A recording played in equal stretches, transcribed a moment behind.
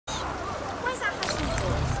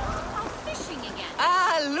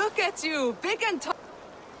Look at you, big and tall.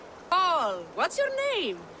 What's your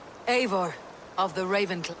name? Eivor, of the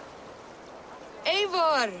Ravenclaw.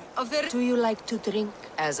 Eivor, of the... Do you like to drink?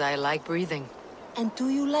 As I like breathing. And do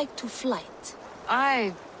you like to flight?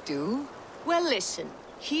 I do. Well, listen.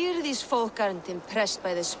 Here these folk aren't impressed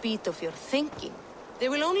by the speed of your thinking. They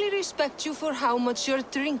will only respect you for how much you're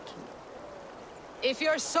drinking. If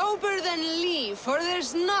you're sober, then leave, for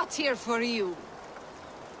there's not here for you.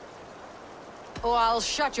 Oh, I'll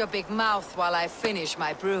shut your big mouth while I finish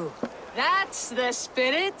my brew. That's the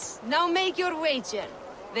spirit. Now make your wager.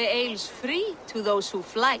 The ale's free to those who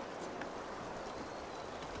flight.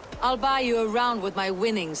 I'll buy you a round with my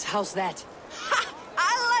winnings. How's that? Ha!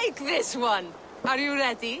 I like this one. Are you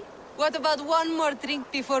ready? What about one more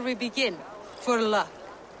drink before we begin? For luck.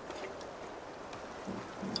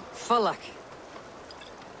 For luck.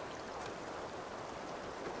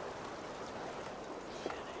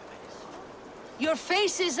 Your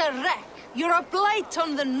face is a wreck. You're a blight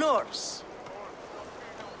on the Norse.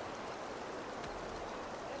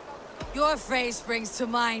 Your face brings to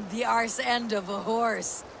mind the arse end of a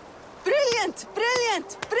horse. Brilliant!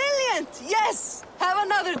 Brilliant! Brilliant! Yes! Have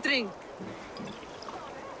another drink.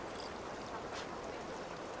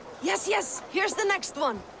 Yes, yes! Here's the next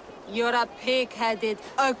one. You're a pig-headed,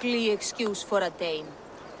 ugly excuse for a Dane.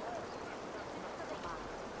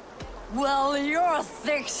 Well, you're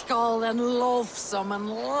thick-skulled and loathsome and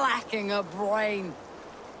lacking a brain.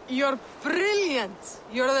 You're brilliant!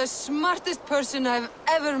 You're the smartest person I've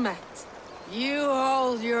ever met. You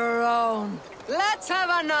hold your own. Let's have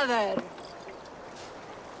another!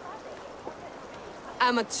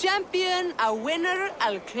 I'm a champion, a winner,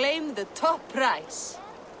 I'll claim the top prize.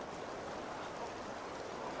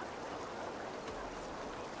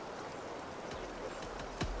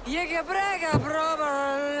 Je gebrek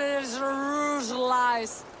brother is rouge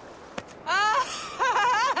lies.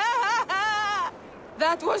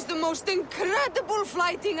 That was the most incredible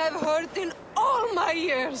fighting I've heard in all my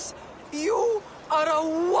years. You are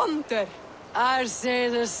a wonder. I say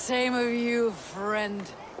the same of you, friend.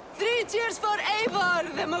 3 cheers for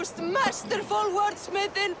Eivor, the most masterful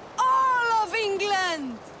wordsmith in all of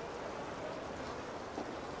England!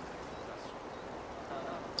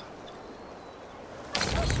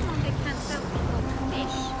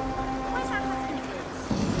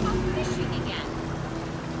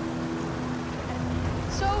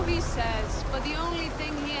 So he says, but the only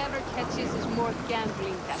thing he ever catches is more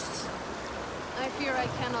gambling debts. I fear I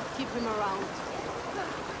cannot keep him around.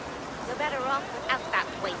 You're better off without that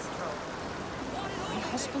wastrel. My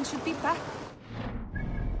husband should be back.